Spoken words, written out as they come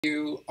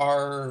you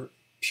our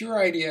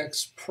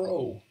PureIDX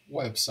Pro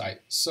website.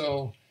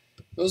 So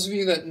those of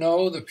you that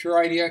know, the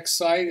PureIDX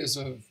site is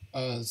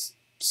a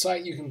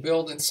site you can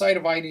build inside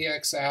of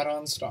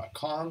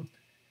idxaddons.com.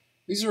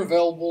 These are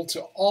available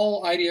to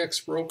all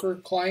IDX Broker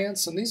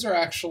clients, and these are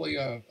actually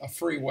a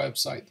free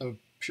website, the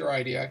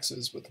PureIDX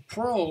is, but the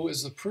Pro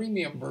is the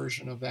premium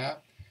version of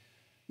that.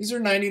 These are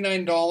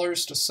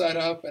 $99 to set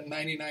up and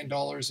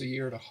 $99 a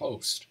year to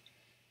host.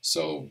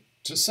 So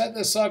to set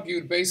this up,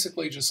 you'd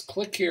basically just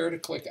click here to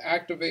click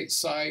Activate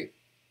Site,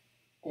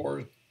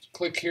 or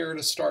click here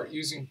to start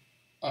using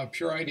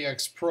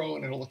PureIDX Pro,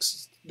 and it'll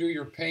do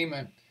your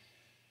payment.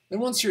 Then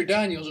once you're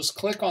done, you'll just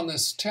click on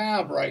this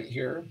tab right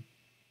here.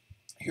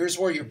 Here's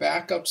where your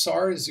backups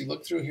are. As you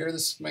look through here,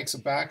 this makes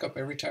a backup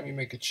every time you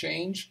make a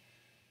change.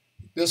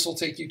 This will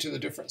take you to the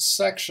different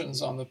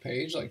sections on the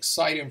page, like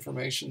site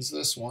information's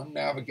this one,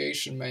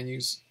 navigation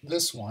menus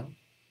this one.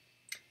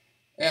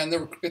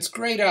 And it's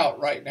grayed out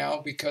right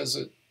now because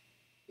it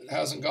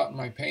hasn't gotten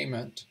my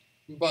payment.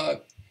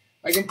 But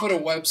I can put a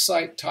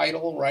website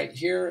title right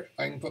here.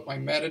 I can put my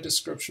meta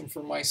description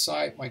for my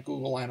site, my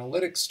Google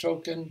Analytics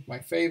token, my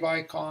fave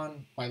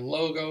icon, my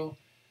logo.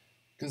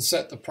 I can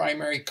set the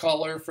primary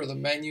color for the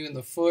menu and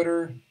the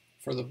footer,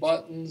 for the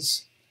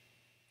buttons.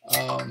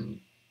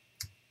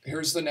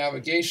 Here's the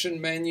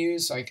navigation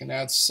menus. I can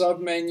add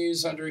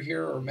submenus under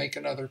here or make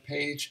another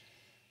page.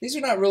 These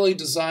are not really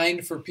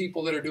designed for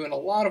people that are doing a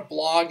lot of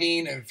blogging,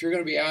 and if you're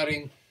going to be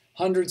adding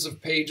hundreds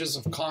of pages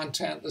of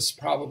content, this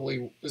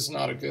probably is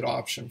not a good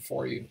option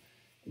for you.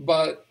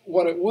 But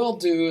what it will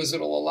do is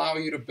it'll allow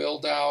you to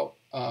build out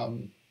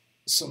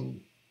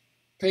some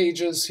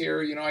pages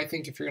here. You know, I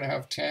think if you're going to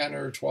have 10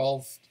 or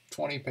 12,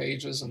 20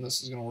 pages, and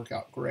this is going to work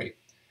out great.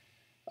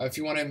 If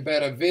you want to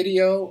embed a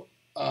video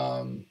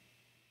on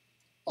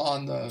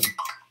the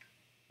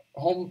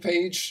home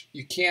page,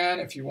 you can.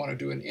 If you want to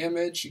do an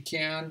image, you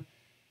can.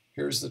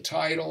 Here's the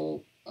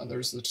title,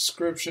 there's the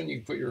description, you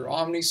can put your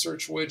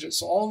OmniSearch widget.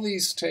 So all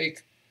these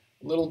take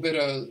a little bit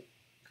of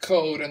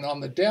code, and on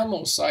the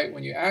demo site,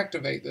 when you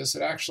activate this,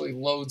 it actually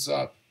loads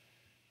up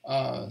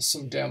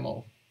some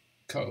demo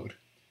code.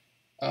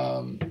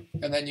 And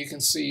then you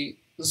can see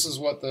this is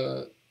what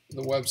the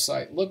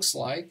website looks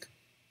like.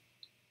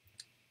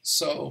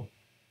 So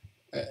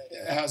it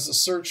has the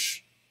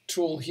search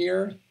tool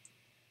here.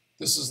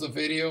 This is the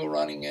video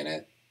running in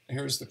it.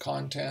 Here's the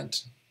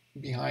content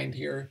behind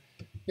here.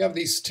 You have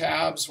these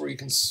tabs where you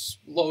can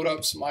load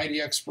up some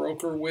IDX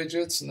Broker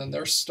widgets, and then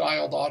they're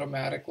styled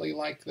automatically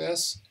like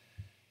this.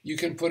 You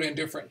can put in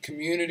different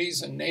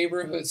communities and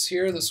neighborhoods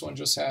here. This one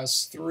just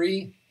has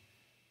 3.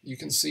 You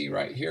can see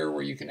right here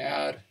where you can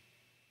add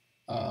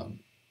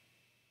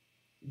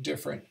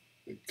different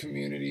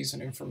communities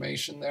and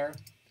information there.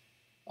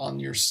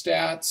 On your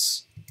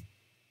stats,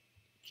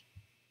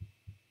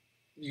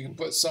 you can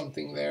put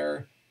something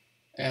there,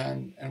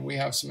 and we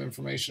have some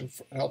information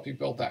to help you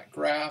build that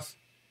graph.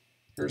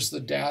 Here's the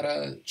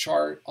data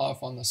chart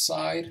off on the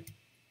side,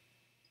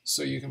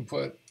 so you can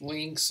put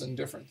links and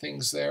different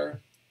things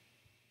there.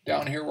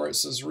 Down here where it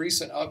says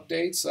recent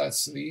updates,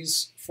 that's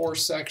these 4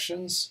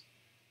 sections,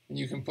 and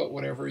you can put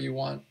whatever you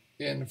want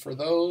in for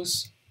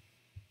those.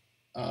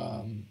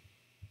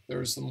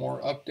 There's the more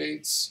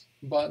updates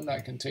button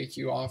that can take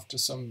you off to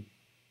some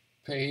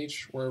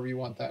page, wherever you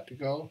want that to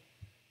go.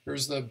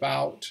 Here's the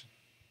about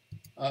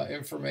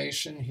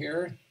information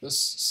here, this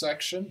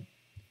section.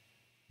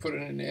 Put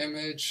in an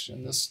image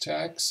and this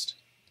text.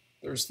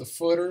 There's the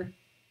footer.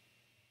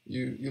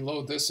 You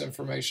load this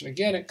information.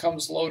 Again, it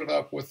comes loaded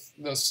up with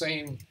the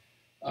same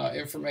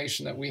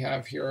information that we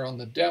have here on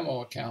the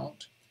demo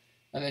account.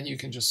 And then you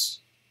can just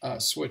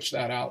switch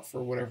that out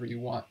for whatever you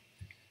want.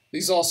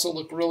 These also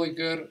look really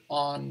good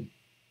on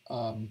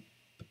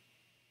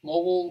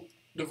mobile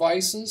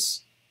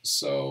devices.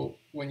 So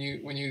when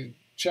you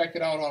check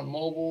it out on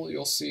mobile,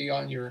 you'll see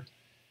on your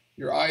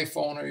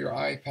iPhone or your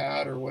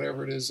iPad or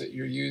whatever it is that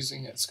you're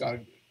using, it's got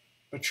an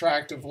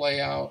attractive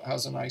layout,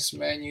 has a nice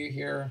menu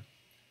here,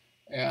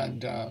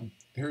 and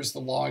here's the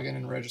login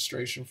and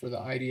registration for the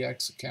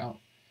IDX account.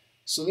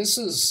 So this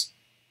is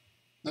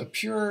the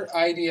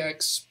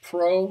PureIDX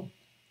Pro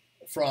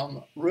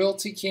from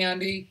Realty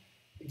Candy.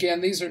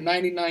 Again, these are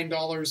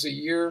 $99 a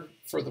year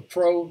for the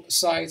Pro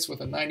sites with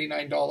a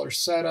 $99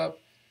 setup.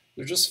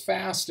 They're just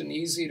fast and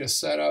easy to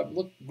set up,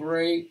 look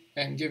great,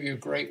 and give you a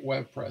great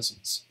web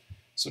presence.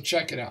 So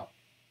check it out.